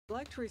I'd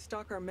like to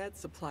restock our med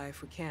supply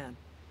if we can.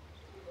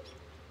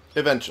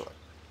 Eventually.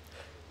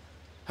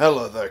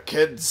 Hello there,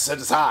 kids. It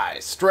is I,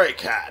 Stray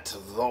Cat,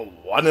 the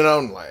one and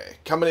only,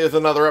 coming with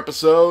another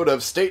episode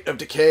of State of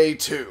Decay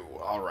 2.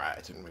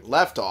 Alright, and we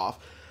left off.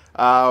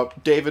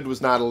 David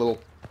was not a little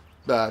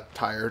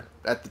tired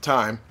at the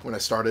time when I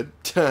started.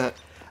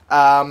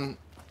 I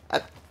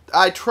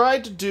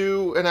tried to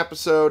do an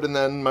episode, and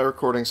then my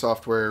recording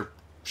software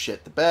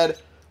shit the bed.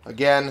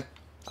 Again,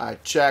 I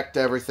checked,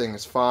 everything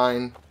is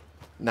fine.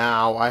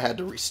 Now, I had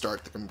to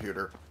restart the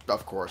computer,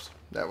 of course.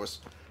 That was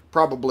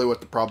probably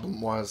what the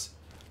problem was.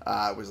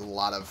 It was a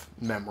lot of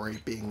memory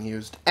being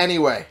used.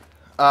 Anyway,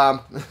 I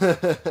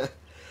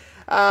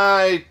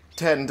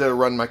tend to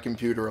run my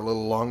computer a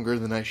little longer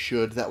than I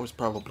should. That was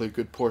probably a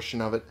good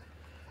portion of it.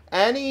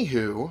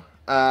 Anywho,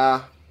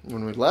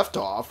 when we left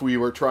off, we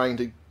were trying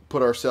to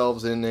put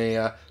ourselves in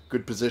a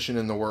good position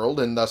in the world,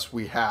 and thus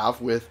we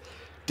have with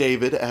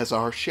David as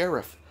our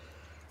sheriff.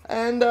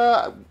 And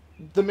the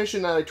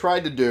mission that I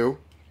tried to do,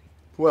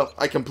 well,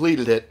 I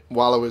completed it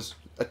while I was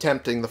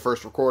attempting the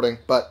first recording,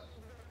 but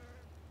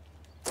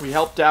we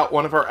helped out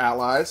one of our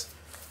allies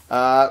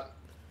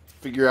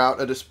figure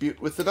out a dispute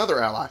with another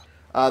ally.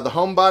 The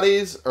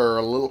homebodies are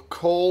a little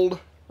cold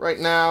right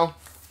now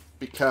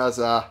because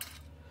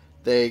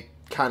they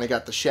kind of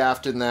got the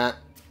shaft in that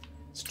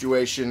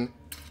situation.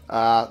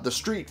 The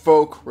street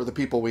folk were the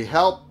people we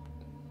helped.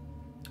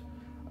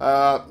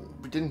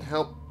 We didn't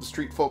help the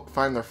street folk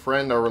find their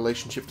friend. Our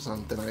relationship is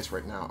on thin ice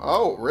right now.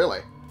 Oh, really?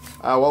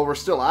 Well, we're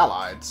still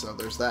allied, so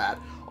there's that.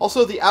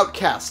 Also, the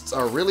outcasts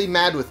are really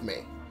mad with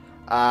me.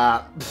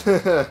 I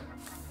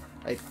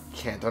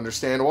can't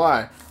understand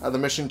why. The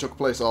mission took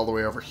place all the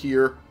way over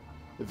here.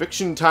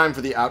 Eviction time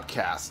for the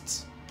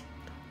outcasts.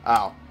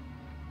 Oh.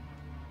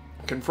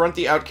 Confront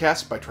the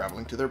outcasts by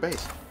traveling to their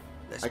base.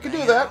 I could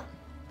do that.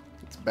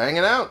 Let's bang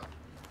it out.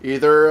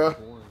 Either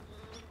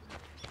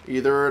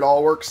it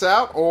all works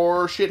out,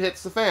 or shit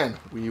hits the fan.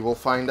 We will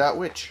find out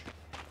which.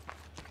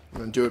 I'm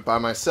gonna do it by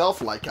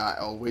myself, like I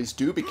always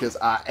do, because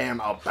I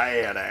am a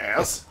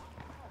badass.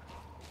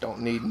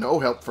 Don't need no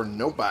help for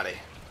nobody.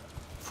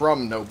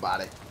 From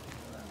nobody.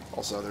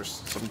 Also, there's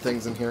some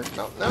things in here.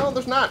 No,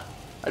 there's not.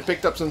 I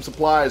picked up some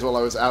supplies while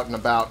I was out and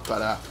about,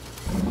 but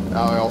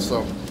I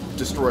also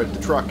destroyed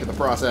the truck in the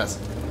process.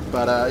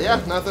 But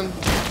yeah, nothing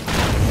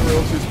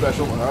real too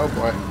special. Oh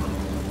boy.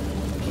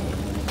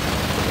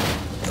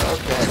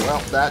 Okay,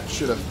 well, that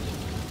should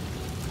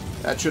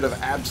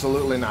have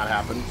absolutely not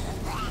happened.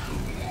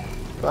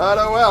 But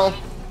oh well.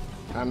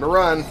 Time to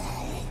run.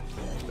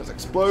 This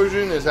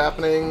explosion is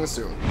happening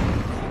soon.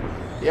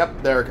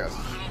 Yep, there it goes.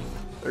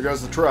 There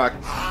goes the truck.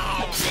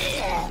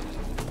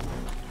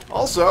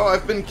 Also,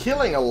 I've been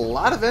killing a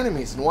lot of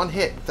enemies in one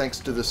hit thanks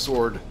to the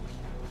sword.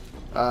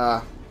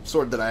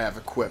 Sword that I have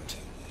equipped.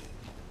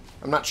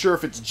 I'm not sure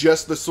if it's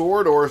just the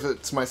sword or if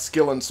it's my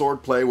skill in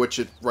swordplay, which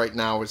it right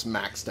now is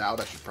maxed out.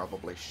 I should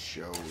probably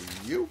show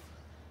you.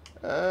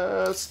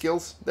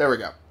 Skills. There we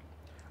go.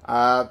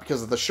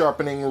 Because of the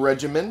sharpening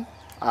regimen,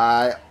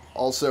 I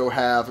also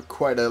have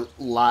quite a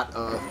lot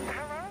of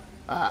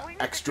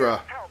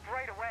extra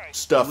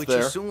stuff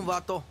there.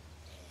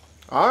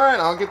 Alright,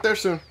 I'll get there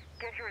soon.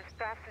 Get here as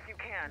fast as you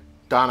can.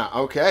 Donna,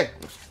 okay.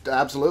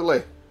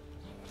 Absolutely.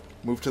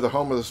 Move to the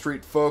home of the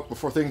street folk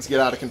before things get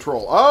out of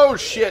control. Oh,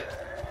 shit!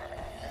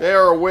 They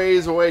are a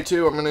ways away,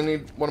 too. I'm gonna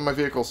need one of my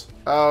vehicles.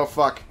 Oh,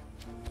 fuck.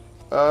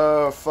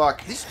 Oh,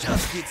 fuck. This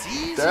just gets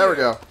easier. There we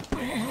go.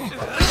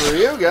 For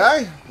you,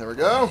 guy. There we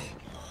go.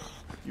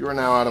 You are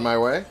now out of my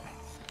way.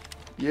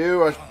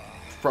 You, I should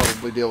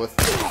probably deal with.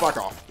 Fuck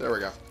off. There we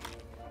go.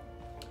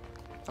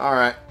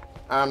 Alright.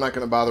 I'm not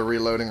going to bother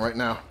reloading right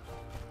now.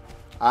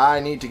 I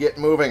need to get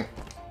moving.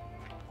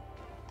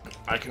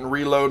 I can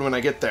reload when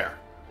I get there.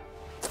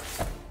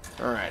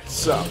 Alright,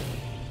 so.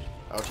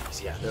 Oh,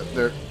 jeez, yeah.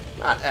 They're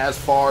not as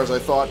far as I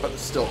thought, but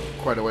it's still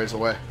quite a ways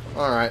away.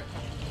 Alright.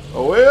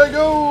 Away I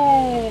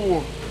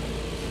go!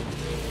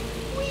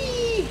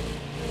 Whee!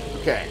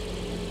 Okay.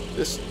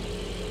 This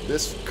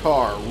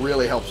car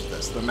really helps with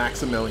this, the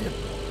Maximilian.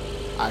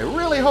 I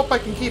really hope I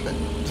can keep it.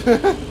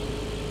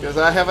 Because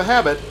I have a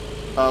habit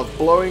of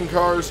blowing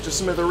cars to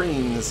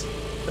smithereens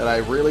that I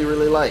really,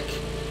 really like.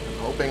 I'm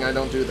hoping I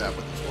don't do that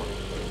with this one.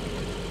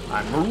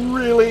 I'm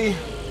really,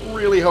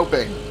 really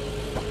hoping.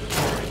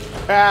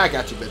 Ah, I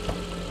got you, bitch.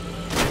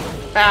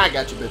 Ah, I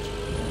got you, bitch.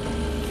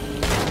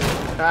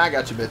 Ah, I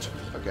got you, bitch.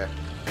 Okay.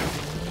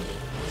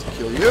 Let's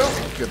kill you.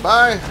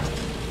 Goodbye.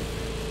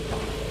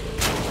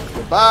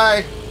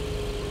 Goodbye.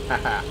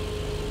 Haha.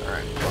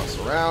 Alright, cross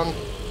around.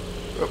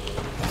 Whoop.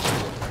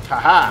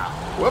 Haha.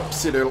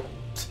 Whoopsie doodle.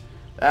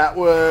 That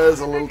was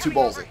a little too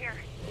ballsy.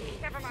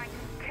 Never mind.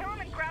 Kill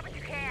him and grab what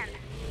you can.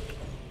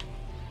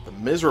 The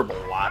miserable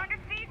lot. Under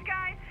siege,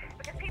 guys,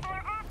 because people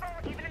are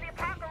awful even in the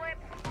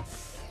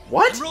apocalypse.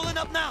 What? I'm rolling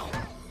up now.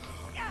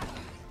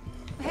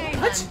 Hey,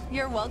 What? hun,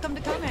 you're welcome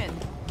to come in.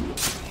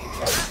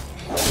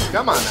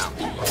 Come on now.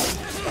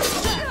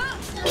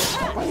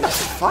 What the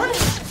fuck?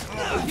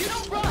 If you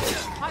don't run,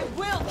 I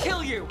will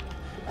kill you.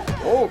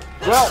 Oh,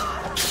 well,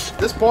 at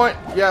this point,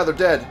 yeah, they're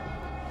dead.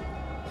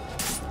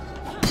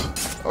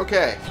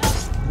 Okay.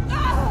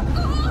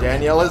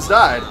 Danielle has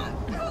died.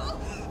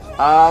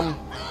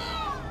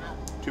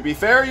 To be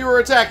fair, you were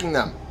attacking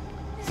them.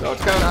 So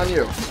it's kind of on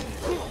you.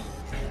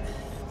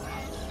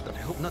 I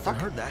hope nothing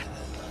heard that.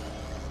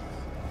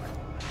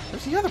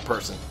 Where's the other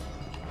person?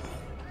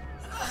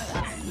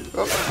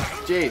 Oh,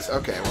 jeez.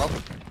 Okay, well.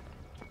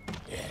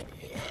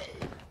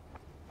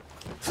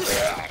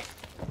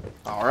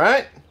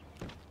 Alright.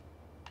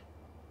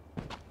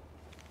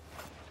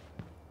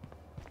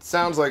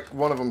 Sounds like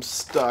one of them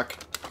stuck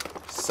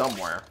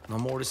somewhere. No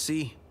more to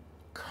see.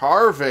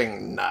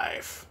 Carving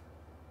knife.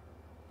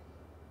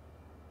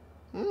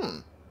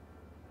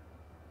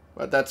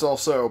 But that's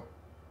also...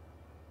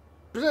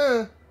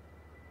 the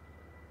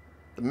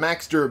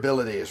max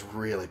durability is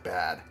really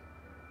bad.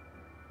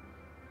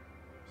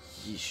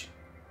 Yeesh.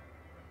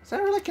 Is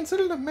that really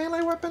considered a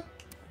melee weapon?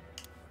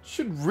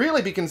 Should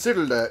really be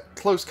considered a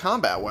close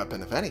combat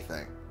weapon, if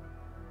anything.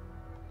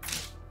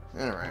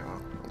 Alright,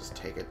 well, I'll just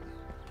take it.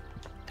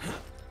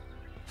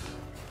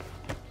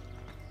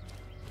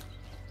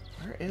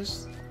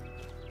 Where's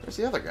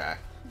the other guy?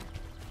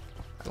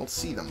 I don't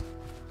see them.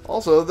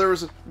 Also, there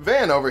was a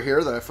van over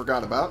here that I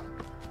forgot about.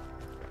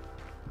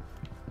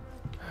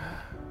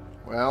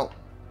 Well,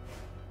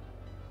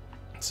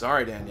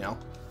 sorry, Danielle.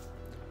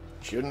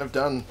 Shouldn't have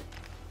done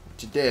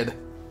what you did.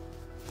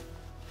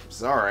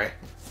 Sorry.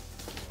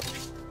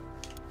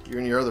 You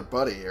and your other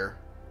buddy here.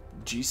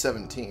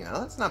 G17.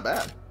 Oh, that's not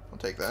bad. I'll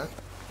take that.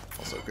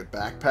 Also, a good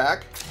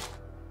backpack.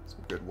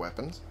 Some good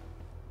weapons.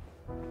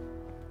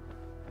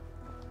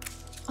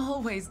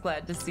 Always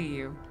glad to see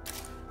you.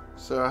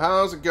 So,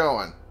 how's it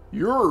going?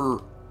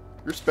 You're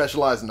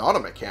specialized in auto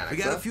mechanics, We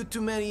got huh? a few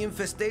too many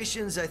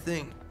infestations, I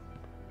think.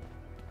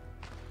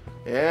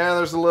 Yeah,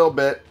 there's a little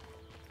bit.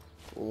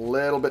 A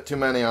little bit too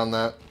many on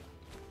that.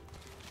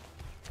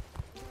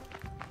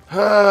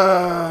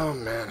 Oh,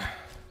 man.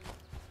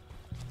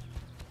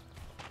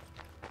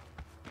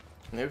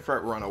 Maybe if I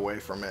run away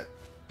from it,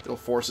 it'll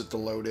force it to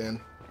load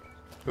in.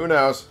 Who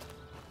knows?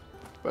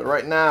 But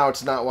right now,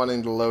 it's not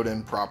wanting to load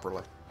in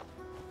properly.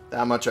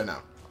 That much I know.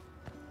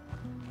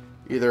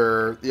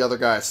 Either the other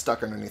guy is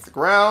stuck underneath the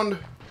ground,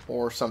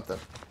 or something.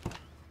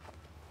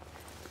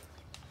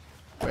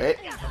 Wait.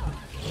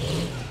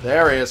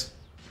 There he is.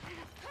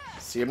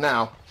 See him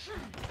now.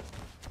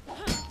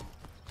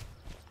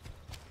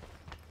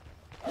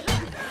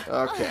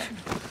 Okay.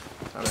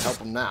 Time to help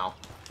him now.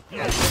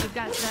 We've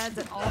got Zeds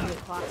at all the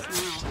clocks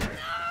now.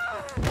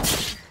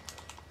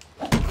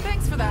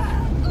 Thanks for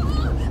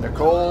that.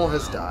 Nicole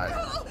has died.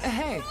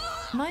 Hey,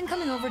 mind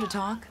coming over to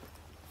talk?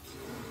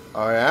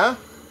 Oh, yeah?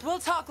 We'll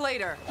talk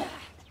later.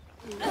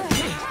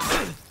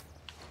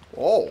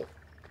 Whoa.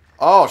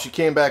 Oh, she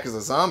came back as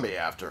a zombie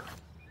after.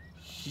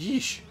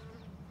 Yeesh.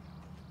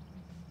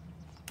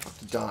 Talk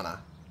to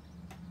Donna.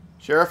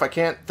 Sheriff, I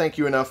can't thank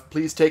you enough.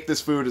 Please take this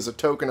food as a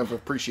token of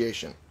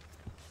appreciation.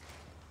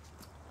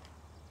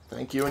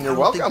 Thank you, and you're I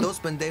don't welcome. think those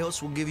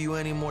pendejos will give you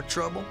any more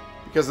trouble.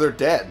 Because they're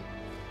dead.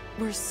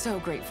 We're so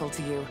grateful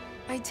to you.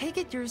 I take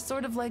it you're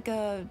sort of like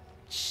a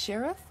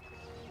sheriff?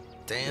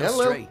 Damn Yeah,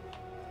 straight.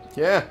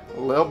 Yeah, a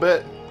little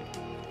bit.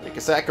 Make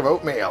a sack of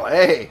oatmeal.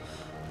 Hey,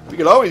 we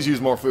could always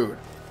use more food.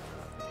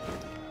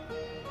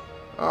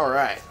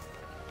 Alright.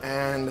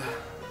 And...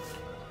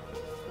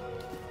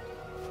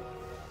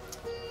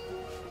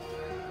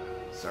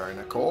 sorry,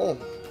 Nicole.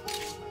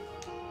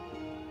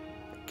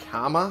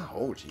 Comma?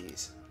 Oh,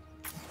 jeez.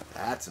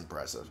 That's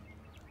impressive.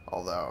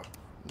 Although,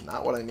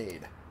 not what I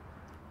need.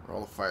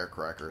 Roll of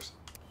firecrackers.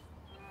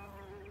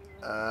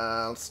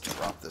 Let's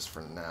drop this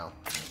for now.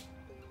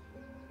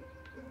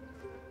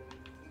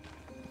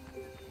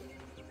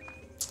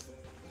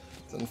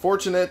 It's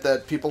unfortunate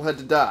that people had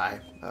to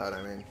die, but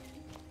I mean,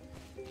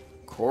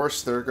 of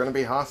course they're going to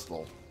be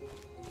hostile.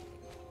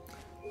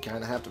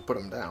 Kind of have to put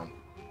them down.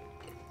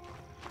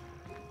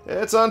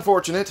 It's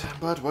unfortunate,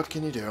 but what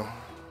can you do?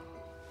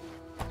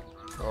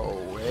 Oh,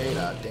 wait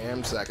a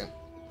damn second.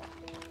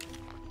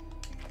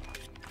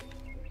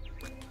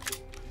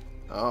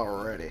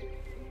 Alrighty.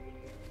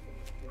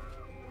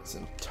 It's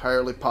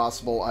entirely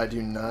possible I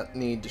do not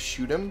need to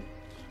shoot him.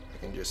 I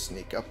can just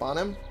sneak up on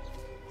him.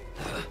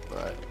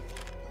 But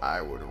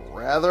I would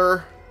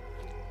rather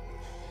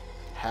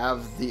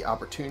have the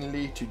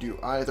opportunity to do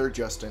either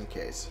just in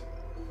case.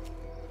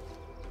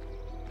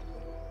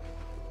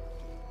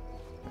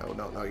 No,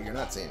 no, no, you're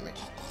not seeing me.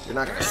 You're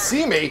not gonna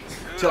see me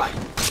till I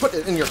put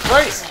it in your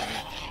face,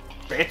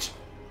 bitch.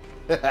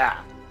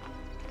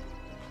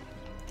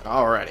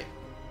 Alrighty.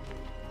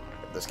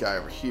 Got this guy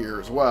over here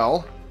as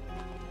well.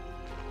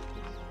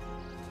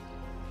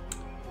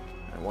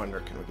 I wonder,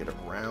 can we get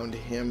around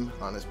him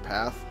on his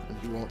path and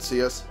he won't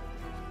see us?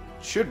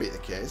 Should be the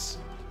case.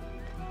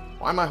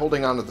 Why am I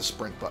holding on to the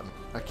sprint button?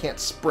 I can't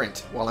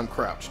sprint while I'm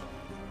crouched.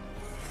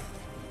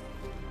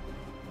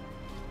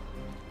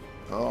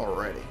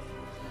 Alrighty.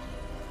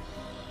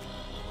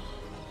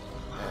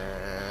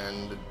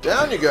 And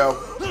down you go,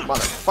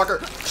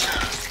 motherfucker.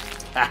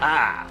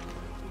 Haha.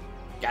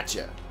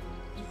 Gotcha.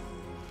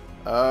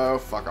 Oh,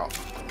 fuck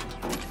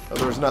off. Oh,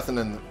 there's nothing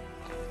in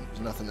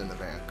the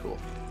van. Cool.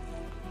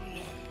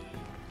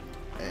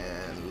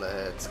 And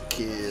let's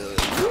kill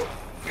you.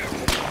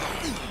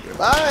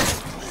 Goodbye.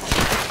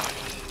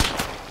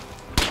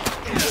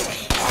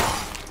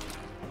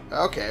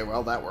 Okay,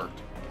 well, that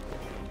worked.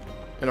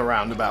 In a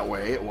roundabout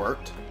way, it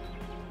worked.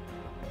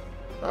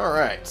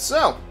 Alright,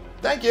 so,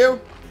 thank you.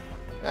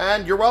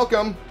 And you're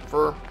welcome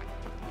for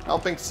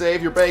helping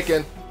save your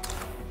bacon.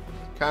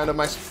 Kind of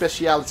my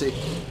speciality.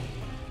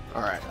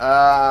 Alright,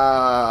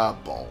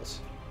 balls.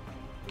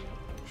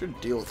 Should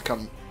deal with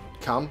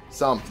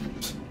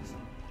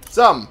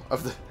some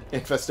of the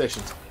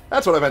infestations.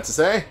 That's what I meant to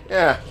say.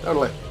 Yeah,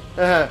 totally.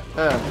 Oh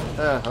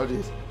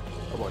jeez.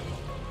 Oh boy.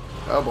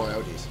 Oh boy,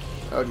 oh jeez.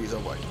 Oh jeez, oh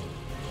boy.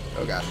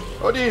 Oh gosh.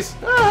 Oh jeez!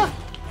 Ah!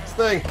 This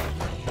thing.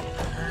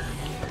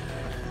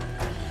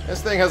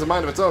 This thing has a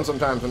mind of its own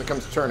sometimes when it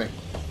comes to turning.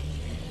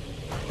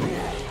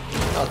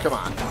 Oh, come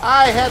on.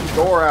 I had the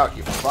door out,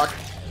 you fuck.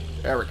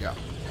 There we go.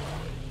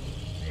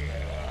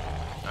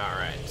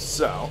 Alright,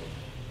 so.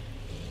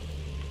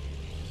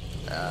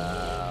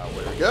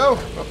 Where'd we go?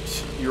 Oh,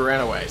 you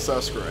ran away, so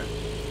screw it.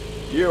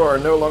 You are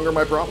no longer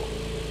my problem.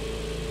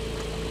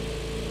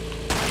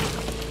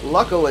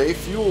 Luckily,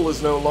 fuel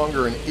is no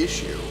longer an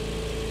issue.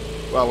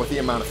 Well, with the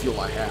amount of fuel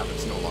I have,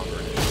 it's no longer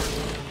an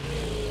issue.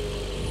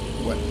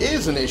 What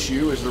is an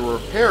issue is the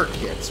repair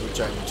kits, which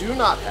I do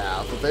not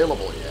have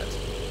available yet.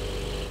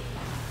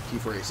 Key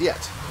phrase,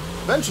 yet.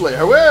 Eventually,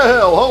 I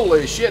will!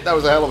 Holy shit, that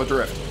was a hell of a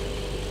drift.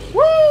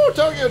 Woo!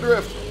 Tokyo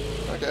Drift!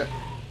 Okay.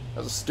 That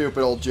was a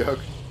stupid old joke.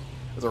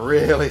 It was a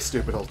really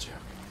stupid old joke.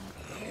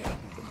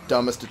 The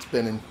dumbest it's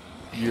been in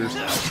years.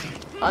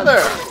 Hi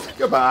there!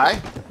 Goodbye.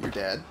 You're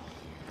dead.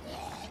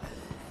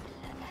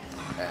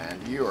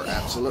 And you are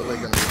absolutely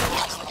going to be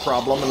a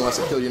problem unless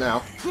I kill you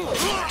now.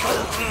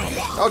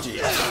 Oh,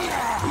 geez.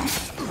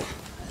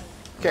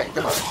 Okay,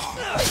 come on.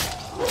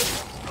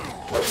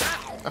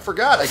 I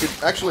forgot I could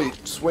actually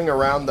swing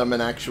around them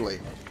and actually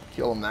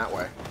kill them that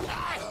way.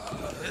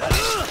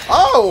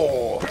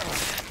 Oh!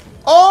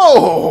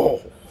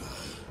 Oh!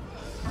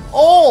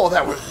 Oh,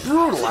 that was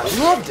brutal. I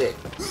loved it.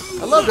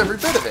 I loved every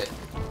bit of it.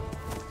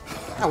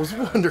 That was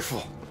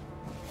wonderful.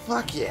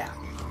 Fuck yeah.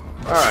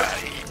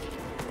 Alright.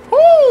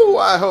 Woo!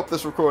 I hope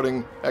this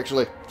recording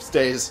actually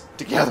stays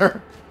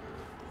together.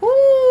 Woo!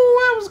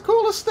 That was the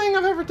coolest thing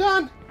I've ever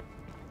done.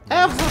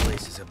 Ever. This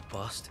place is a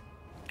bust.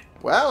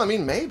 Well, I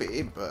mean,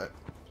 maybe, but...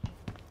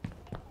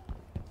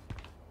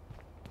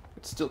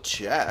 Could still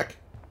check.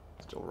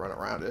 Still run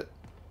around it.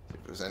 See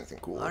if there's anything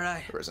cool.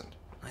 Alright. There isn't.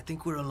 I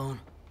think we're alone.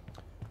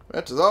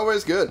 That is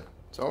always good.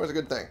 It's always a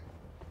good thing.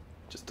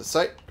 Just a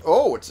sight.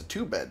 Oh, it's a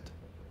 2-bed.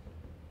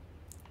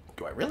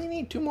 Do I really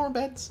need 2 more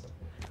beds?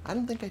 I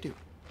don't think I do.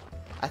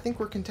 I think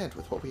we're content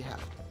with what we have.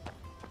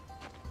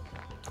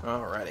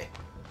 Alrighty.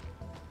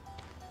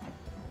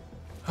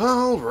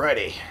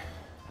 Alrighty.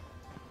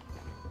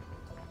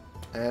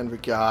 And we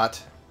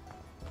got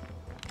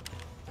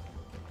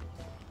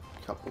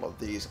a couple of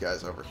these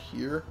guys over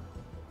here.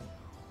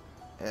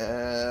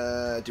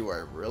 Do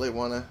I really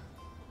want to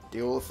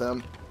deal with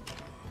them?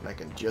 I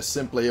can just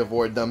simply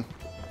avoid them.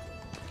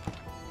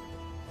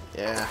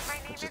 Yeah,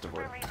 let's just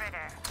avoid them.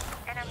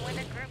 And I'm with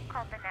a group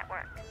called the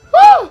Network.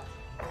 Woo!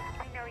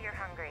 We know you're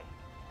hungry.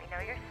 We know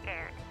you're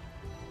scared.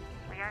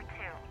 We are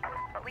too.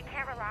 But we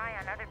can't rely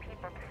on other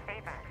people to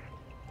save us.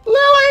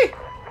 Lily!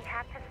 We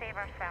have to save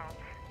ourselves.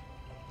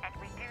 And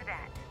we do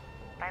that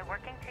by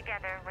working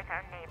together with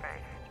our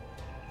neighbors.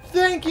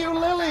 Thank you,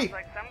 Lily! Sounds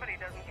like somebody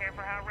doesn't care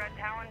for how Red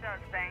Talon does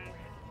things.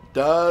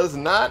 Does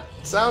not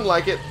sound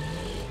like it.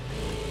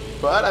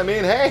 But, I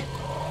mean, hey.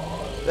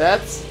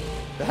 That's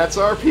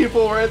our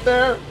people right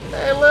there.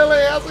 Hey,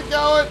 Lily, how's it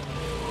going?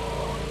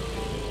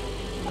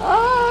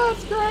 Ah,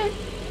 it's great.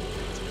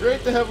 It's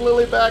great to have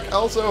Lily back.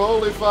 Also,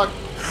 holy fuck.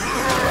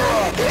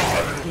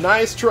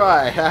 Nice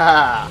try.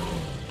 Haha.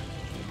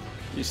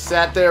 You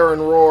sat there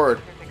and roared.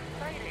 It's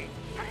exciting.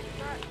 But it's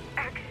not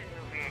action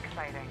movie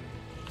exciting.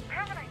 I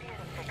have an idea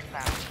to fix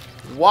that.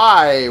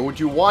 Why would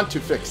you want to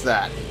fix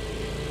that?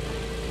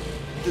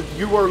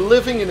 You are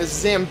living in a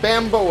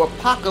Zambambo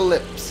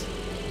apocalypse.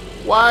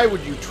 Why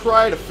would you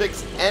try to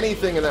fix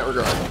anything in that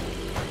regard?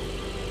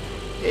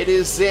 It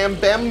is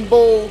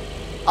Zambambo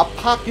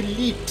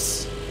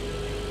apocalypse.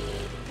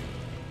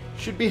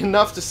 Should be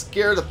enough to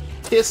scare the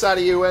piss out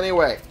of you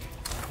anyway.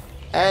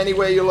 Any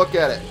way you look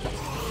at it.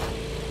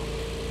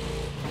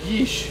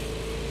 Yeesh.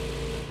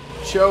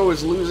 Cho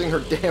is losing her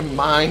damn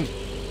mind.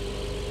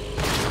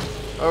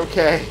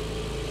 Okay.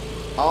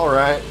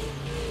 Alright.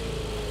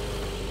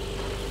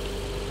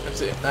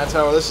 That's it. That's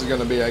how this is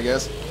going to be, I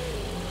guess.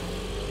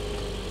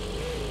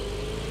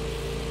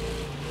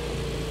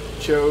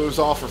 Cho's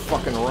off her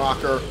fucking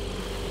rocker.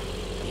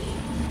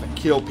 To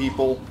kill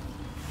people.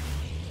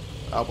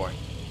 Oh boy.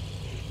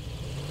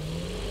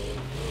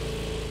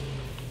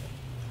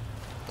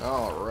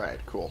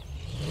 Alright, cool.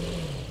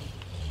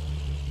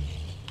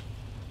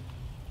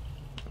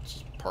 Let's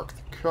just park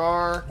the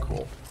car.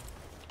 Cool.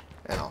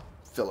 And I'll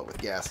fill it with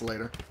gas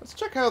later. Let's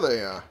check how they,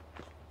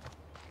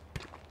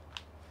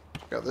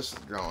 check how this is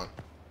going.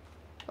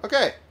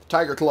 Okay.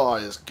 Tiger Claw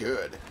is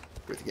good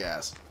with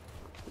gas.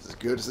 It's as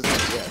good as it's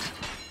gonna get.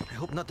 I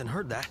hope nothing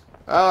heard that.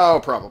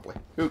 Oh, probably.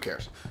 Who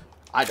cares?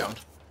 I don't.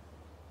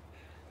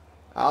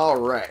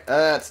 Alright,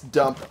 let's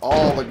dump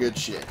all the good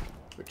shit,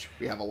 which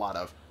we have a lot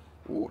of.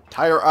 Ooh,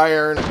 tire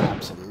iron.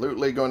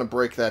 Absolutely going to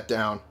break that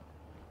down.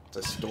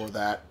 Let's store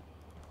that.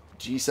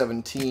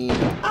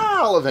 G17.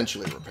 I'll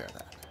eventually repair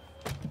that.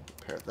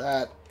 Repair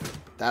that.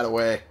 Put that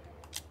away.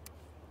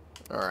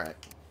 Alright.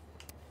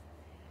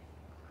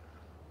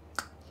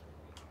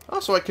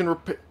 Also, I can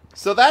repair...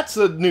 So that's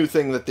a new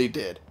thing that they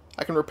did.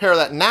 I can repair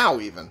that now,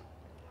 even.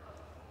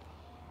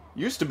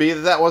 Used to be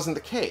that that wasn't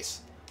the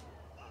case.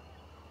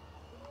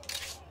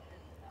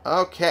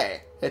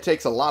 Okay. It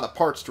takes a lot of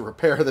parts to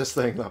repair this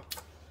thing, though.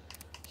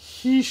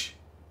 Yeesh.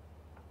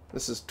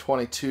 This is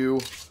 22.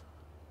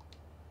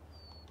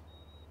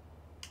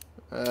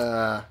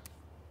 My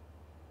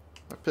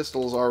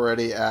pistol's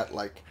already at,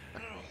 like,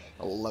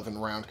 11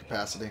 round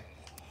capacity.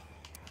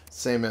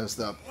 Same as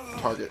the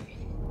target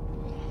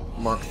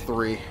Mark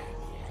III.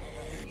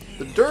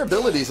 The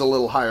durability's a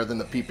little higher than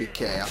the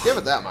PPK. I'll give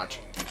it that much.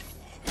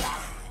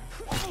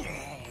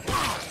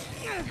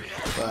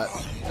 But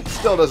it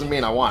still doesn't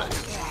mean I want it.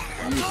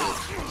 Use it.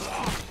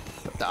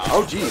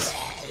 Oh, jeez.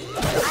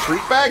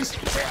 Freak bags?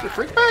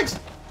 Freak bags?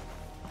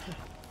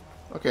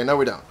 Okay, no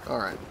we don't.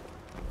 Alright.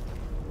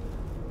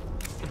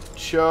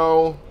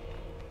 Cho.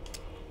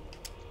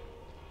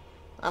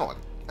 I don't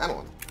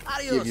want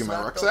to give you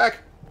my rucksack.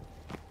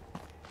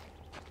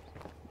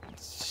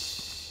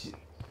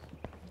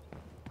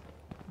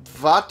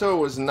 Vato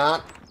was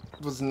not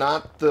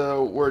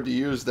the word to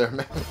use there,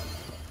 man.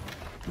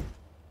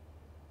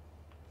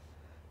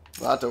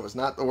 Vato was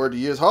not the word to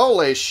use.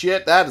 Holy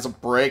shit, that is a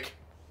break.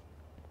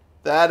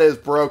 That is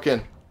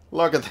broken.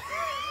 Look at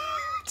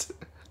that.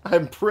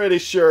 I'm pretty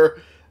sure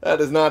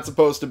that is not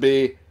supposed to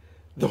be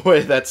the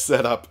way that's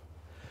set up.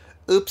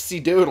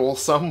 Oopsie doodle,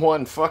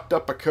 someone fucked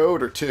up a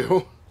code or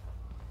two.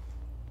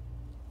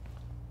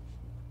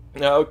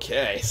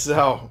 Okay,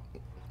 so,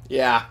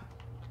 yeah.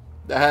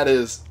 That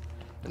is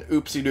an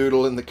oopsie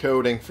doodle in the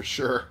coding for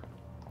sure.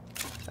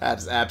 That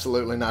is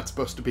absolutely not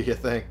supposed to be a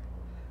thing.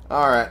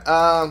 Alright,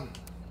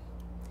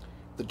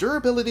 the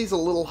durability's a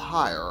little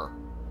higher.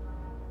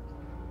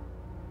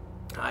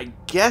 I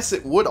guess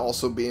it would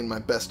also be in my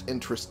best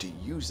interest to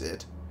use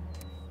it.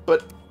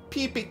 But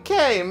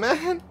PPK,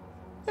 man!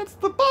 It's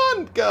the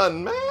Bond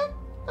gun, man!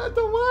 I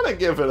don't want to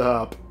give it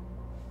up.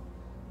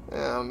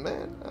 Oh,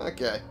 man.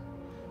 Okay.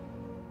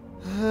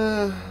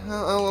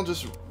 I'll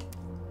just...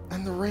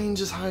 And the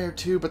range is higher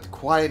too, but the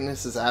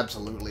quietness is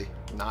absolutely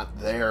not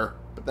there.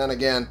 But then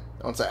again,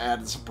 once I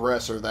add the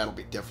suppressor, that'll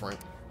be different.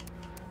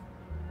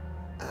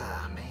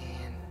 Ah,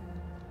 man.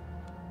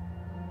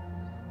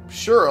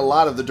 Sure, a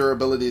lot of the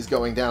durability is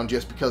going down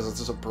just because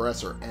it's a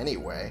suppressor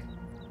anyway.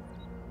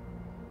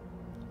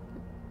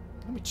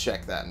 Let me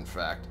check that, in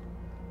fact.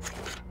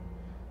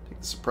 Take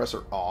the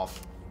suppressor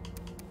off.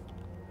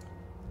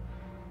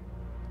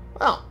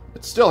 Well,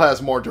 it still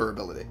has more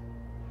durability.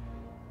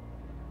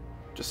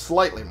 Just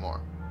slightly more.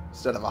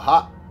 Instead of a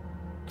hot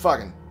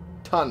fucking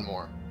ton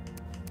more.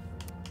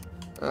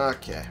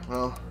 Okay,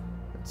 well,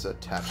 let's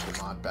attach the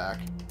mod back.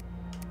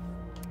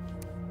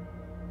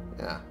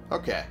 Yeah,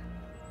 okay.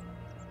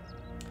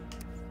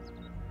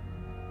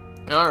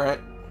 Alright.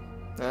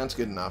 That's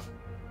good enough.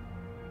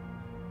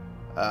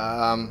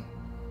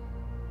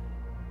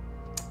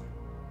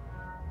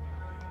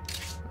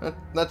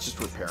 Let's just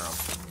repair them.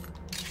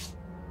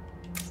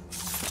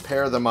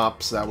 Repair them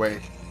up so that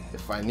way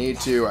if I need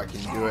to, I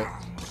can do it.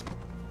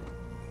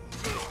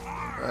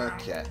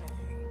 Okay.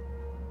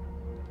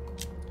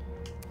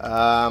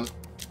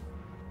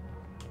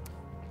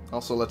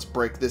 Also, let's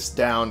break this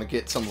down to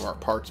get some of our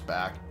parts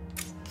back.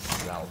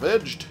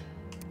 Salvaged.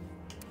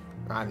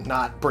 I'm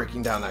not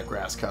breaking down that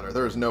grass cutter.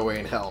 There's no way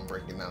in hell I'm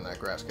breaking down that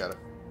grass cutter.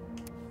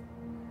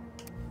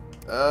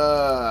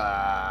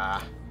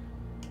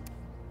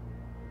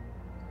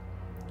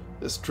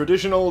 This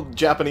traditional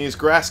Japanese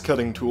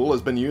grass-cutting tool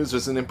has been used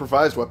as an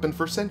improvised weapon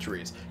for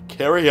centuries.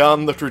 Carry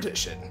on the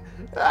tradition.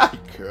 I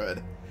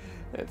could.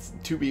 It's,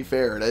 to be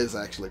fair, it is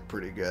actually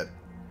pretty good.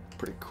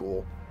 Pretty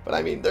cool. But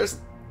I mean, there's...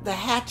 The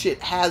hatchet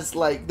has,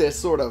 like, this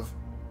sort of...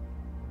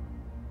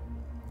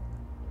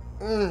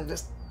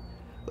 just...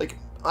 Like,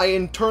 my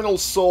internal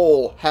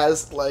soul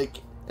has, like,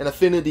 an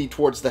affinity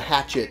towards the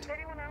hatchet.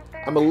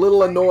 I'm a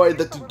little annoyed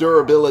that the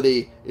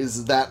durability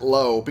is that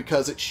low,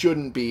 because it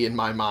shouldn't be in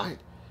my mind.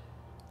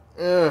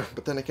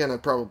 But then again, I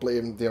probably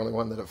am the only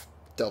one that have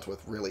dealt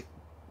with really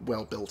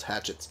well-built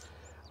hatchets.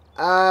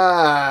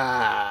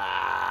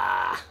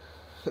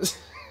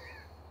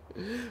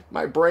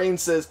 My brain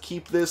says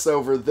keep this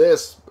over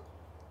this.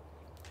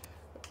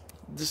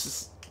 This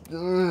is...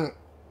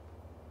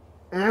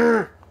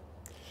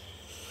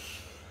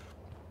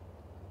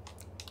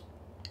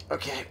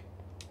 Okay.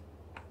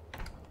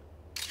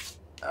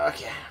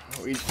 Okay.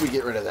 We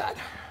get rid of that.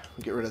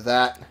 We get rid of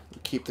that.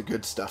 We keep the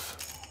good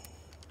stuff.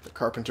 The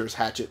carpenter's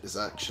hatchet is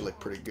actually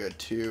pretty good,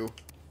 too.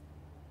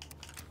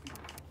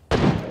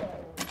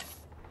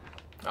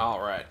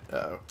 Alright.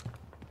 Uh-oh.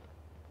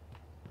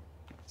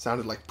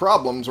 Sounded like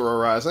problems were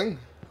arising.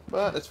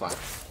 but it's fine.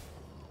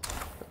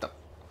 What the?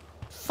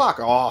 Fuck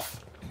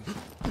off.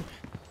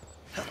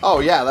 Oh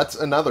yeah, that's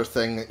another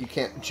thing, that you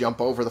can't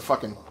jump over the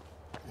fucking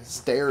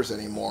stairs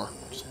anymore.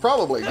 Which is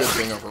probably a good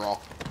thing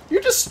overall.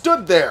 You just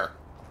stood there!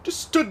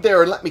 Just stood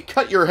there and let me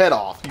cut your head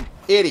off, you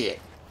idiot.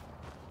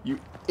 You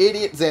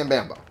idiot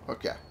Zambambo.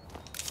 Okay.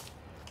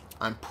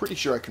 I'm pretty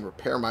sure I can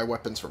repair my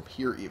weapons from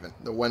here even.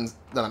 The ones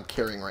that I'm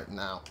carrying right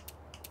now.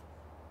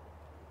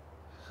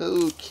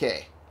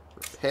 Okay.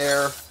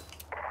 Repair.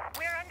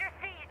 We're under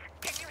siege.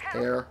 Can you help?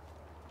 Repair.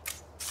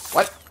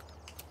 What?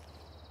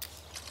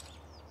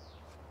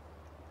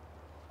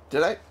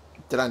 Did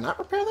I not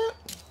repair that?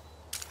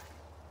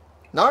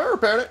 No, I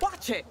repaired it.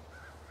 Watch it!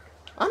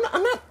 I'm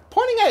not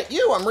pointing at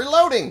you. I'm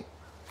reloading.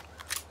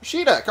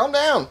 Shida, calm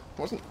down.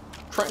 I wasn't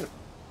trying to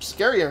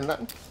scare you or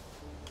nothing.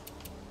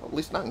 Well, at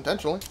least not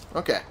intentionally.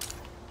 Okay.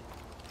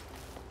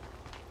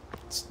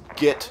 Let's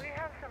get We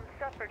have some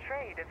stuff for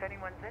trade if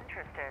anyone's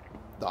interested.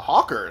 the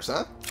Hawkers,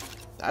 huh?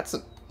 That's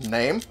a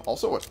name.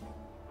 Also a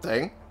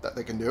thing that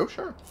they can do.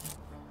 Sure.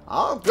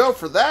 I'll go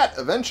for that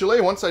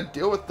eventually once I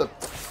deal with the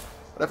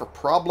whatever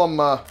problem.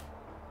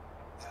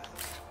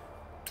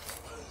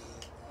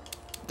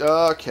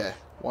 Okay.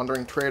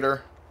 Wandering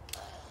Trader.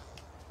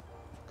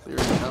 Clear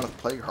the town of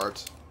Plague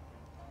Hearts.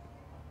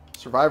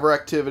 Survivor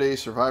activity.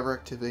 Survivor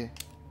activity.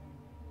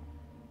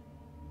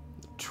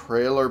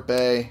 Trailer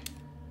Bay.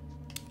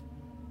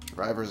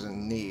 Survivors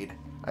in need.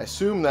 I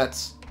assume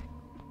that's...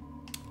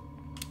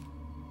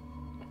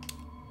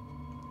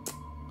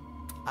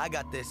 I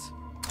got this.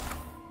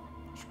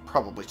 Should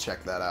probably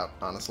check that out,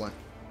 honestly.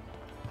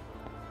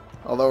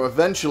 Although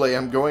eventually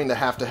I'm going to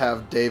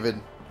have David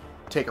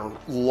take a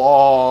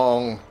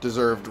long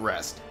deserved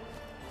rest.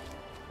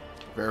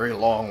 Very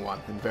long one,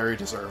 and very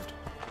deserved.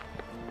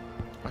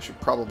 I should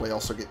probably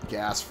also get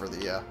gas for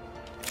the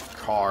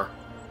car,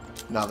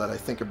 now that I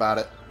think about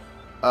it.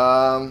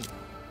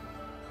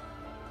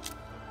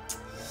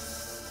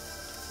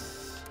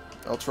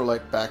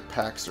 Ultralight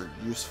backpacks are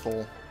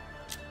useful.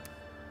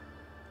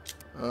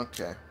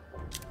 Okay.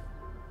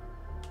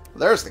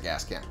 There's the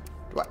gas can.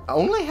 Do I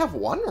only have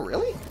one,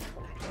 really?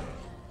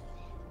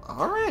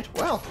 Alright,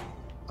 well,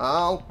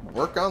 I'll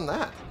work on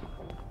that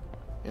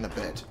in a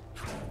bit.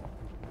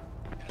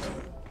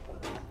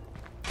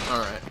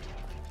 Alright.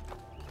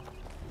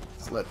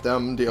 Let's let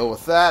them deal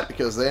with that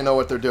because they know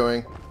what they're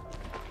doing.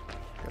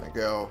 Gonna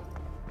go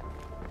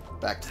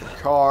back to the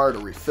car to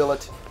refill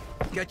it.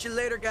 Catch you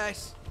later,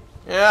 guys.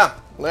 Yeah,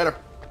 later.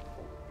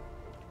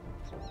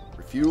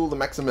 Refuel the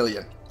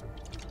Maximilian.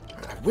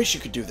 I wish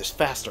you could do this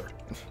faster.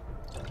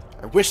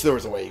 I wish there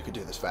was a way you could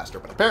do this faster,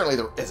 but apparently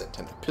there isn't,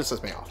 and it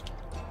pisses me off.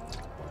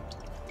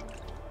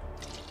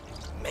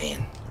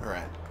 Man.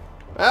 Alright.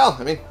 Well,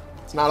 I mean,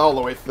 it's not all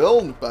the way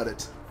filled, but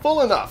it's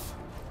full enough.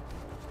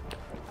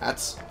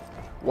 That's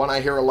one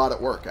I hear a lot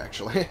at work,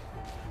 actually.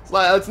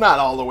 It's not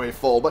all the way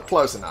full, but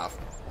close enough.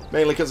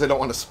 Mainly because they don't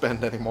want to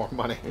spend any more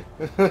money.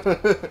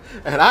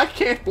 And I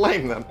can't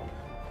blame them.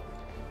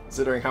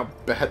 Considering how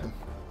bad the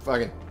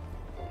fucking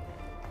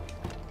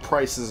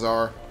prices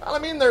are. I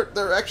mean,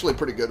 they're actually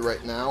pretty good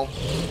right now.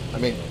 I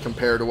mean,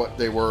 compared to what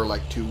they were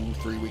like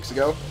 2-3 weeks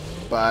ago.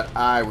 But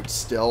I would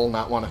still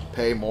not want to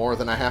pay more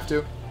than I have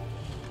to.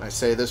 I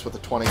say this with a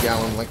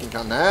 20-gallon Lincoln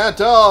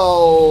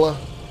Continental.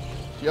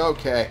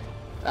 Okay.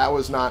 That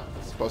was not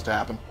supposed to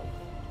happen.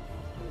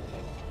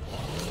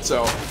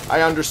 So,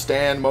 I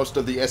understand most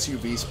of the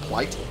SUVs'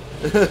 plight.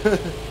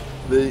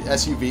 The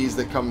SUVs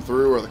that come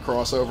through or the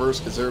crossovers,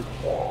 because they're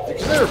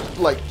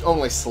like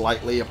only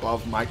slightly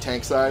above my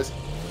tank size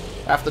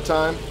half the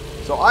time.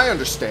 So I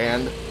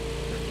understand.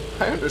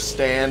 I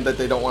understand that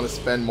they don't want to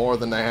spend more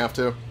than they have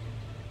to.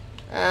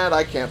 And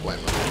I can't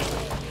blame them.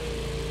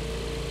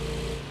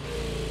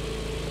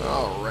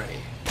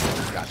 Alrighty.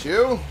 Got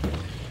you.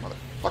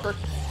 Motherfucker.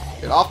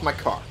 Get off my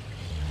car.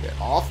 Get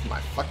off my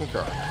fucking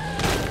car.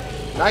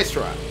 Nice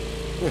try.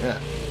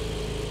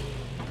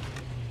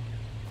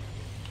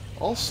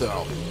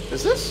 Also,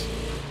 is this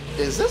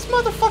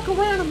motherfucker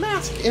wearing a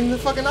mask in the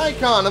fucking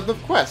icon of the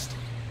quest?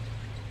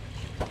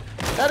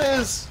 That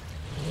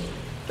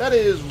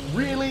is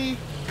really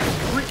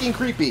freaking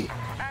creepy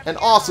and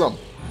awesome.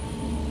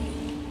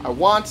 I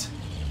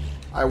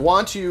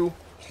want you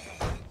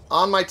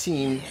on my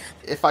team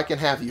if I can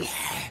have you.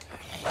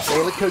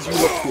 Mainly because you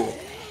look cool.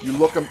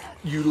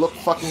 You look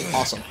fucking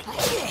awesome.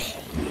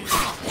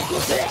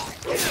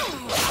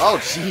 Oh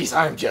jeez,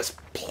 I'm just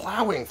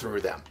plowing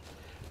through them.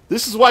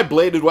 This is why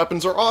bladed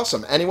weapons are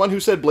awesome. Anyone who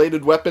said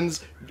bladed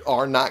weapons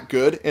are not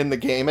good in the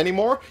game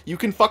anymore, you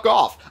can fuck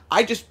off.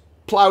 I just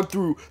plowed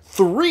through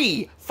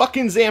 3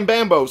 fucking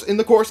Zambambos in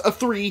the course of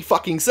 3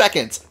 fucking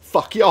seconds.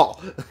 Fuck y'all.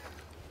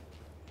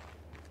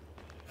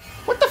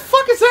 What the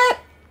fuck is that?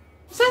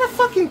 Is that a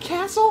fucking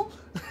castle?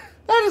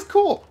 That is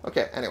cool.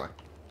 Okay, anyway.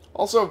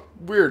 Also,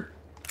 weird.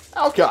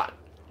 Alcott.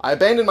 I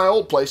abandoned my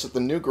old place at the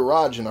new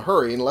garage in a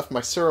hurry and left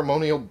my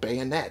ceremonial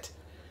bayonet.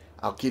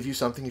 I'll give you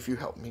something if you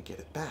help me get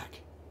it back.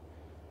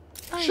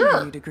 I Sure.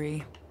 knew you'd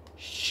agree.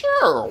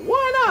 Sure,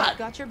 why not?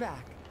 Got your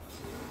back.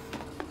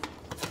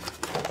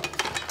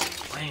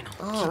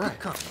 Alright.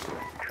 Trust me.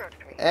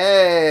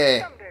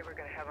 Hey! Someday we're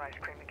gonna have ice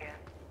cream again.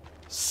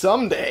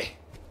 Someday.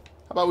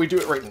 How about we do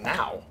it right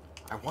now?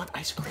 I want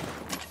ice cream.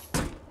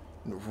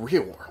 In the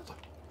real world.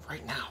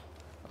 Right now.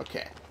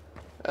 Okay.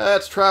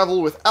 Let's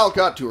travel with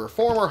Alcott to her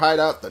former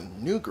hideout, the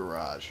new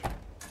garage.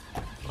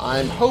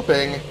 I'm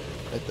hoping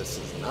that this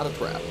is not a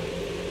trap.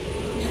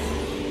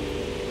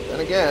 Then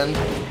again...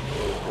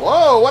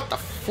 Whoa, what the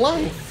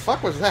flying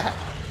fuck was that?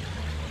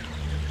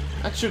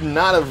 That should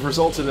not have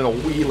resulted in a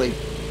wheelie.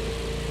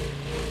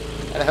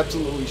 That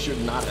absolutely should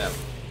not have.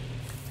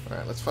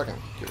 Alright, let's fucking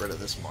get rid of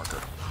this marker.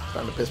 It's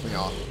starting to piss me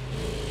off.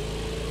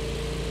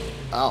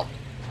 Oh,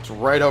 it's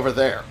right over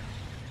there.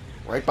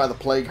 Right by the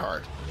plague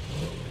heart.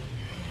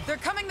 They're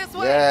coming this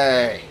way.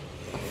 Yay.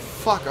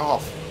 Fuck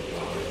off.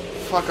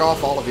 Fuck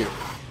off, all of you.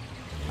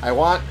 I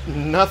want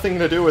nothing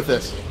to do with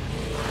this. God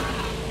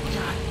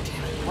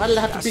damn it. Why did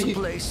it have to be...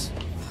 Place.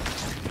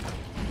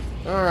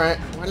 Alright,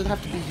 why did it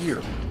have to be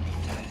here?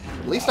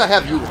 At least I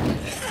have you with me.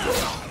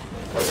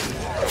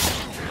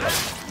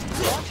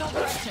 Watch all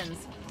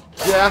directions.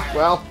 Yeah,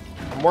 well,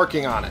 I'm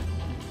working on it.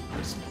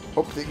 Just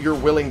hope that you're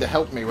willing to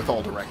help me with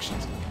all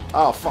directions.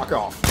 Oh, fuck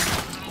off.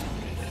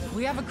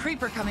 We have a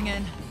creeper coming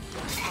in.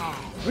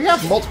 We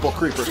have multiple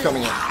creepers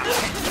coming in.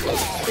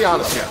 Let's be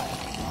honest here.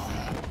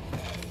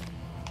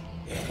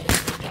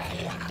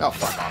 Oh,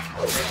 fuck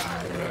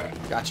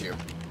off. Got you.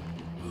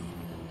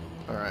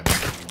 Alright.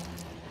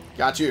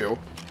 Got you.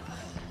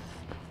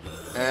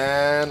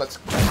 And let's...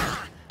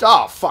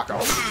 Oh, fuck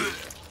off.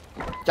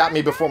 Got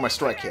me before my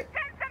strike hit.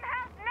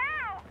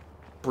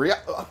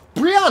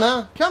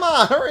 Brianna, come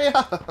on, hurry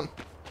up.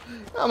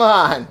 Come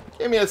on,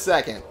 give me a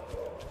second.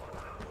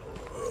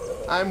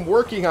 I'm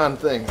working on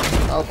things.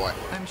 Oh boy.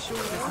 I'm sure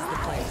this is the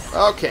place.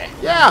 Okay,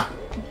 yeah.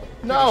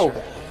 No.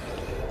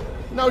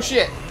 No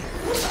shit.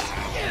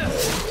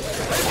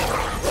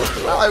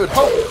 Well, I would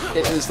hope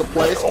it is the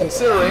place,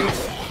 considering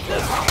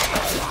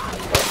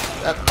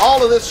that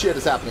all of this shit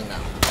is happening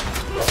now.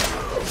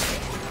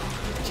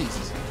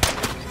 Jesus.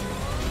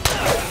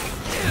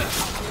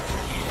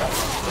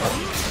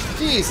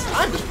 Jeez,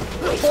 I'm just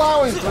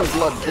plowing through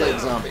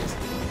blood-plagued zombies.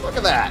 Look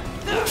at that.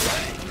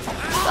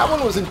 That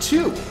one was in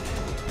 2.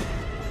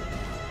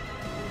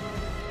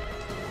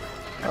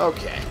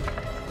 Okay.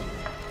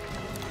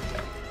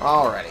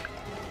 Alrighty.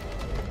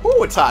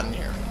 Ooh, it's hot in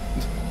here.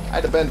 I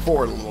had to bend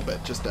forward a little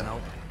bit just to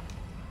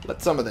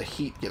let some of the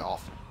heat get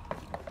off.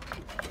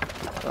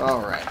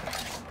 Alright.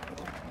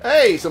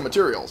 Hey, some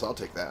materials. I'll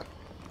take that.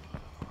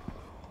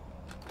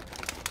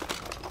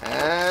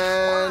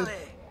 And...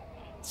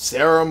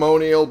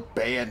 ceremonial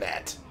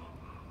bayonet.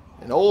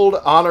 An old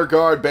honor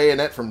guard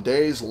bayonet from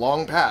days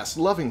long past,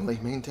 lovingly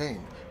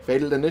maintained.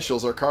 Faded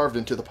initials are carved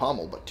into the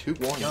pommel, but too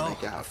worn to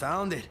make I out.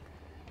 found it.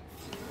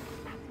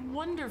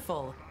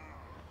 Wonderful.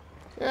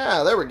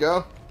 Yeah, there we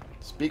go.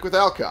 Speak with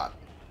Alcott.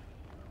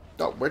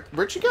 Oh,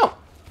 where'd you go?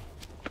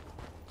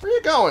 Where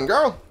you going,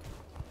 girl?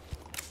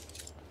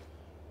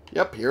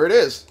 Yep, here it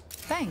is.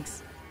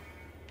 Thanks.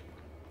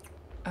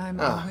 I'm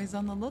always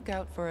on the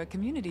lookout for a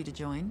community to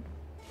join.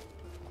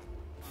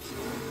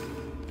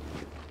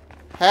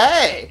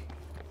 Hey!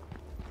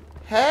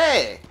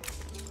 Hey!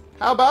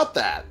 How about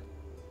that?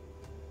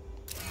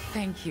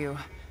 Thank you.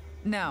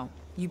 Now,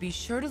 you be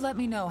sure to let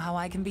me know how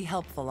I can be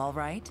helpful, all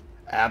right?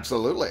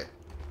 Absolutely.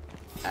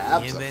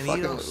 Absolutely.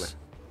 Bienvenidos.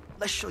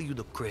 Let's show you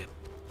the crib.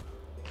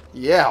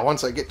 Yeah,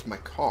 once I get to my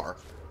car.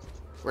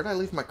 Where'd I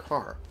leave my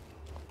car?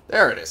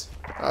 There it is.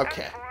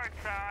 Okay. I was bored,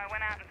 so I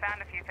went out and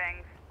found a few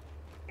things.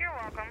 You're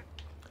welcome.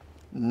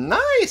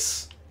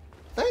 Nice!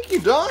 Thank you,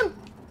 Dawn.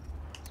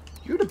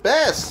 You the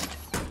best.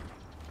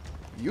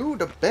 You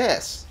the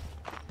best.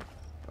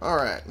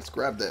 Alright, let's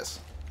grab this.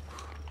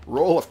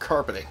 Roll of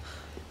carpeting.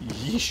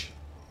 Yeesh.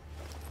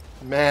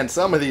 Man,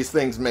 some of these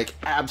things make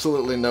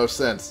absolutely no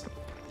sense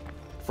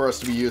for us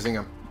to be using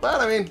them.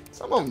 But, I mean,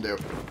 some of them do.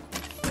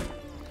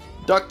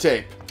 Duct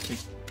tape, in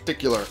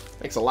particular,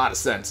 makes a lot of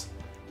sense.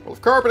 Roll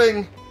of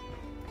carpeting.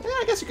 Yeah,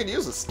 I guess you could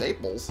use the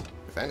staples,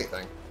 if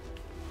anything.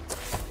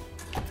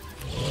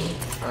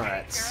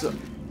 Alright, so...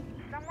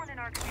 Someone in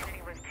our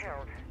community was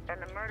killed,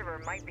 and the murderer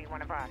might be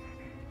one of us.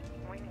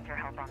 We need your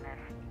help on this.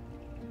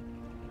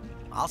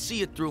 I'll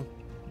see it through.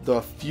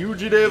 The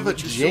fugitive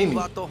With you soon, Jamie.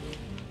 vato.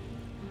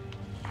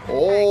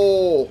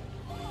 Oh,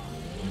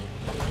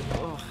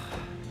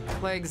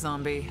 Plague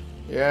zombie.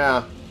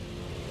 yeah.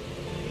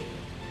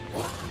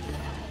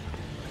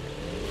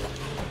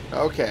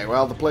 Okay,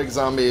 well, the plague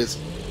zombie is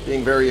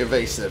being very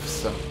evasive,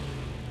 so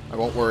I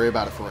won't worry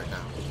about it for right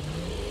now.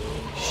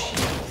 Shit,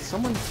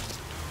 someone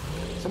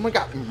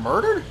got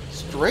murdered?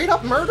 Straight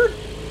up murdered?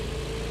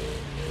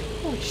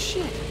 Holy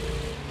shit.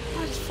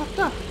 That is fucked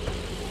up.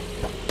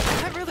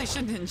 I really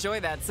shouldn't enjoy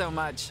that so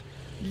much.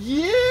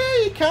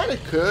 Yeah, you kind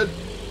of could.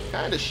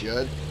 Kind of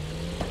should.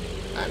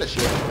 Kind of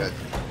should. Could.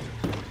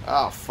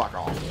 Oh, fuck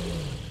off.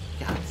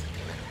 God damn it.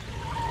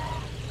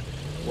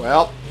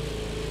 Well,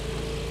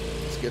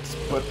 this gets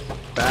put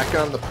back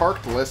on the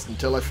parked list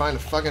until I find a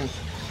fucking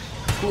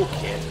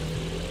toolkit.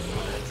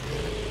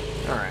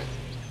 Alright.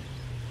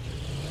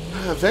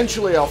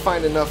 Eventually I'll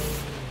find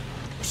enough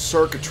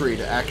circuitry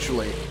to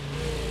actually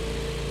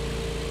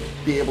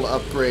be able to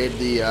upgrade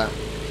the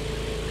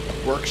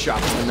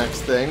workshop to the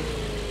next thing,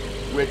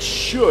 which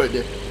should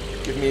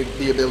give me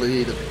the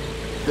ability to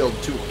build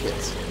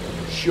toolkits.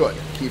 Should.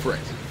 Key phrase.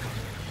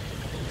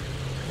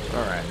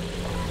 Alright.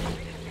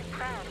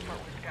 Proud of what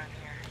we've done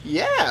here.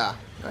 Yeah,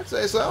 I'd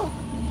say so.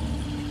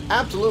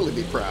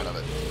 Absolutely be proud of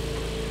it.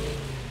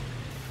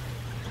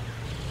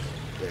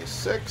 Day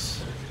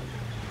 6.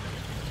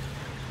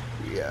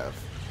 We have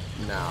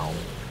now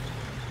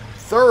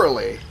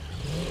thoroughly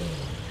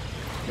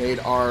made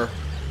our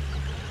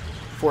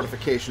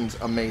fortifications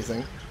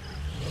amazing.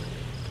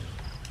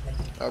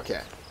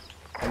 Okay.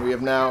 And we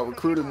have now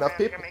recruited enough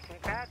people. You're making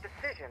bad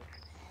decisions.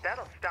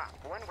 That'll stop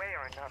one way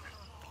or another.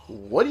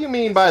 What do you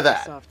mean by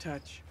that? Soft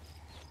touch.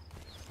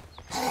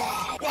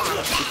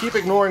 If you keep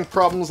ignoring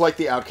problems like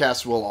the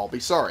outcasts, we'll all be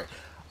sorry.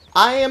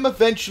 I am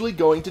eventually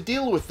going to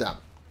deal with them.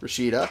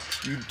 Rashida,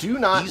 you do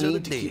not These are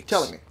need the to keep dates.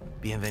 telling me.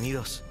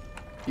 Bienvenidos.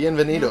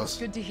 Bienvenidos.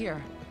 Good to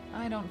hear.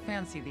 I don't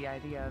fancy the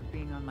idea of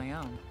being on my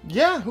own.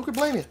 Yeah, who could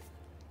blame you?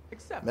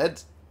 Acceptable.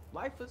 Meds.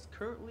 Life is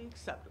currently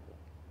acceptable.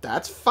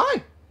 That's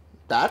fine.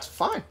 That's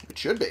fine. It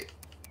should be.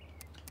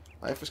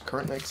 Life is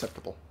currently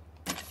acceptable.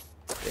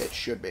 It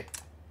should be.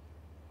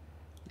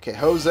 Okay,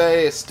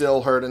 Jose is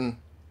still hurting.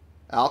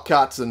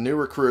 Alcott's a new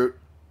recruit.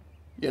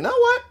 You know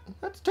what?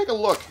 Let's take a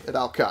look at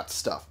Alcott's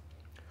stuff.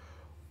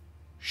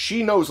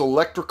 She knows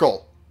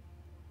electrical.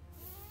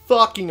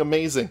 Fucking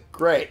amazing.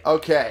 Great.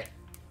 Okay.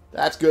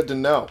 That's good to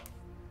know.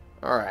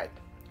 Alright.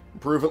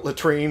 Improve at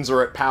latrines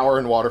or at power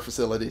and water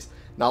facilities.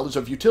 Knowledge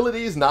of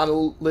utilities,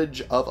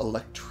 knowledge of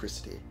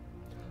electricity.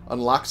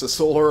 Unlocks a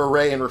solar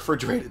array and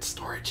refrigerated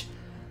storage.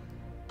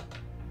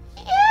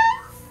 Yes!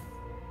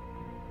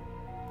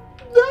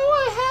 Now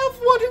I have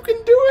one who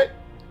can do it.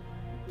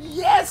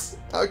 Yes!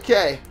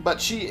 Okay, but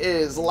she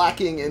is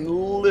lacking in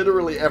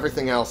literally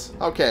everything else.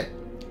 Okay.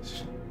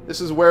 This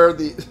is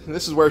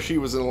where she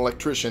was an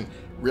electrician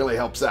really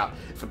helps out.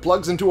 If it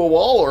plugs into a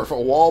wall or if a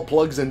wall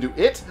plugs into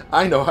it,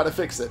 I know how to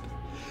fix it.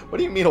 What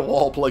do you mean a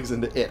wall plugs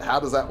into it? How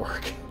does that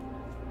work?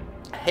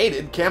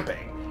 Hated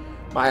camping.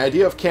 My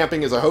idea of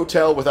camping is a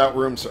hotel without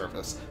room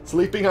service.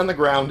 Sleeping on the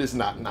ground is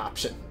not an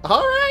option.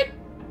 Alright.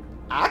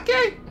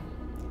 Okay.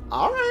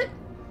 Alright.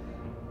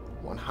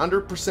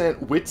 100%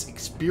 wits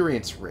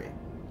experience rate.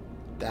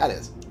 That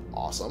is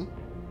awesome.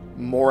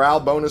 Morale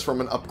bonus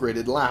from an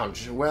upgraded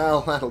lounge.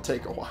 Well, that'll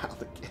take a while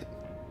to get.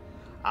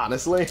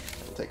 Honestly,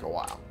 it'll take a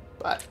while.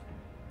 But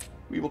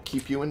we will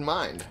keep you in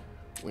mind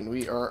when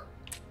we are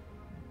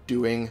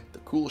doing the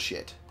cool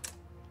shit.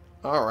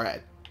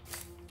 Alright.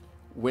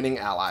 Winning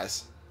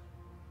allies.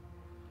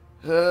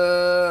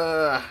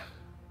 Man.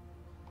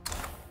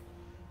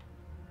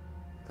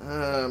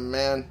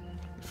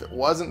 If it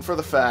wasn't for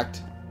the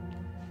fact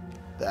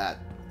that...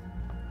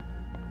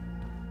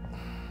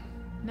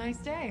 Nice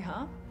day,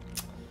 huh?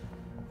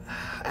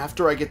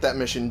 After I get that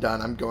mission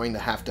done, I'm going to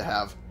have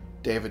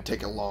David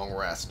take a long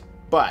rest.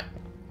 But,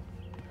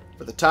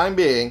 for the time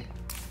being,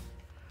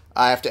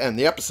 I have to end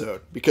the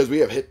episode because we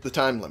have hit the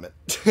time limit.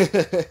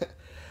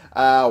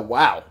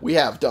 Wow, we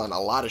have done a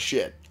lot of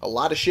shit. A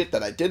lot of shit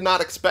that I did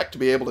not expect to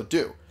be able to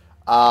do.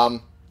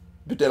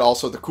 We did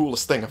also the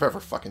coolest thing I've ever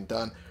fucking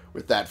done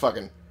with that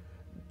fucking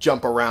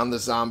jump around the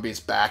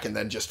zombie's back and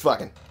then just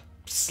fucking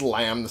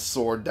slam the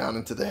sword down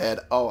into the head.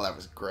 Oh, that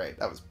was great.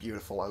 That was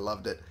beautiful. I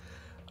loved it.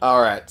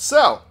 Alright,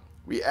 so,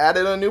 we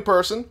added a new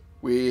person.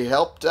 We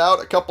helped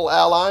out a couple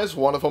allies,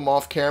 one of them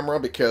off camera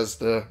because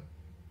the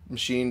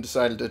machine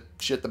decided to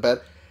shit the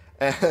bed.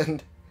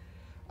 And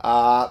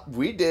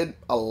we did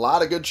a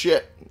lot of good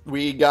shit.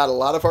 We got a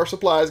lot of our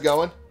supplies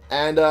going,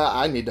 and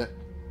I need to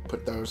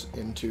put those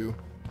into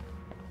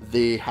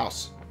the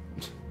house.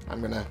 I'm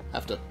going to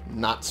have to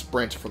not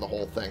sprint for the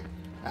whole thing.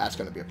 That's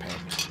going to be a pain.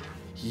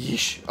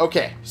 Yeesh.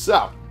 Okay,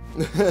 so...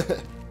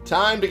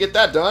 time to get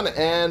that done,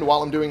 and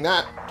while I'm doing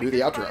that, do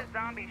the outro.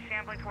 Zombies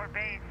shambling toward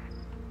base.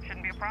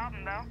 Shouldn't be a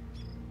problem, though.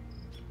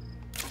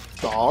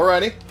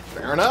 Alrighty,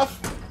 fair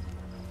enough.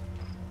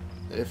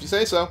 If you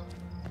say so.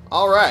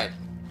 Alright.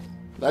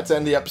 Let's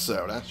end the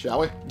episode, huh?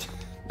 Shall we?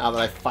 Now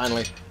that I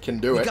finally can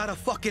do We it. got a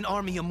fucking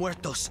army of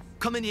muertos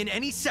coming in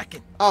any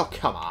second. Oh,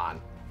 come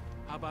on.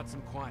 How about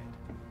some quiet?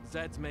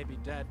 Zeds may be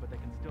dead, but they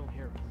can still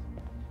hear us.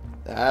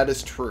 That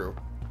is true.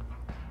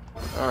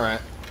 Alright.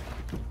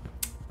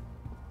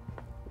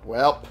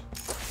 Welp.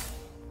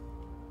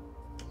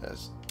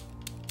 As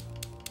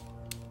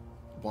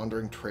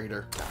wandering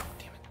trader. God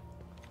damn it.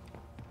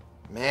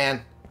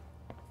 Man.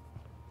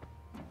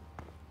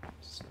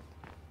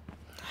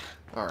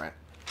 Alright.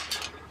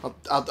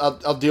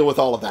 I'll deal with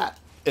all of that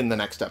in the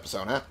next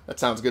episode, huh? That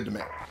sounds good to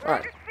me.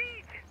 Alright.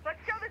 Let's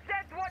show the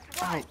Zeds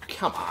what's Oh, what.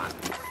 come on.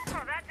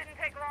 Oh, that didn't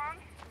take long.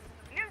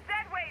 New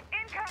Zed wave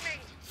incoming.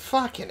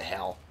 Fucking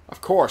hell.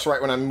 Of course,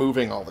 right when I'm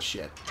moving all the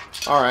shit.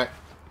 Alright.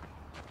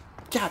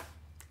 God.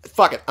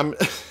 Fuck it. I'm...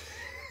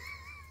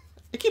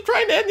 I keep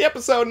trying to end the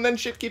episode, and then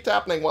shit keeps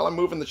happening while I'm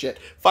moving the shit.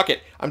 Fuck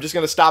it. I'm just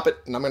going to stop it,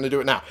 and I'm going to do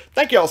it now.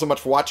 Thank you all so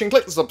much for watching.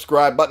 Click the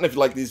subscribe button if you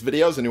like these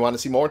videos and you want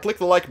to see more. And click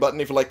the like button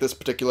if you like this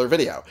particular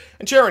video.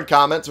 And share and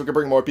comment so we can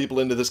bring more people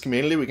into this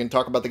community. We can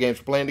talk about the games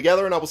we're playing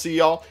together, and I will see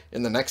y'all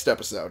in the next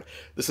episode.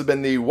 This has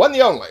been the one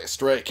and only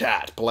Stray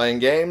Cat, playing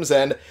games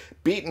and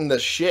beating the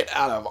shit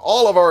out of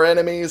all of our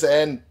enemies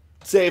and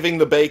saving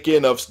the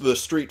bacon of the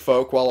street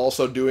folk while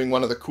also doing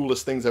one of the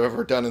coolest things I've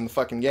ever done in the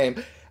fucking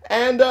game.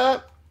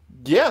 And,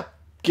 yeah.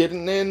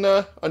 Getting in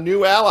a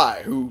new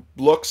ally who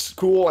looks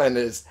cool and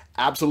is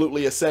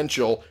absolutely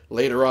essential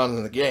later on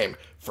in the game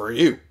for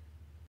you.